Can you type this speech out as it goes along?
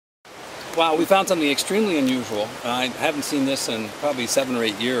Wow, we found something extremely unusual. I haven't seen this in probably 7 or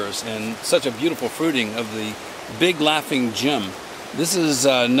 8 years, and such a beautiful fruiting of the big laughing gym. This is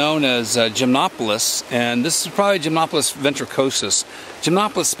known as Gymnopilus, and this is probably Gymnopilus ventricosus.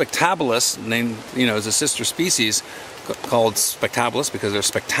 Gymnopilus spectabilis, named, as a sister species, called spectabilis because they're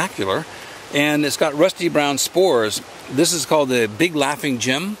spectacular, and it's got rusty brown spores. This is called the big laughing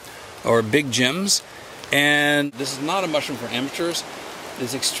gym, or big gyms, and this is not a mushroom for amateurs.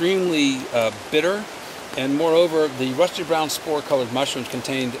 It's extremely bitter, and moreover, the rusty brown spore-colored mushrooms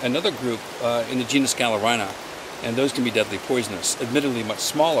contained another group in the genus Galerina, and those can be deadly poisonous. Admittedly much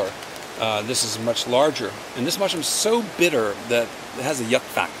smaller, this is much larger, and this mushroom is so bitter that it has a yuck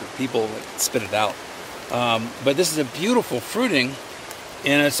factor. People spit it out. But this is a beautiful fruiting,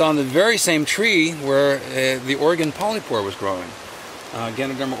 and it's on the very same tree where the Oregon polypore was growing,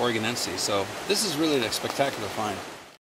 Ganoderma oregonense. So this is really a spectacular find.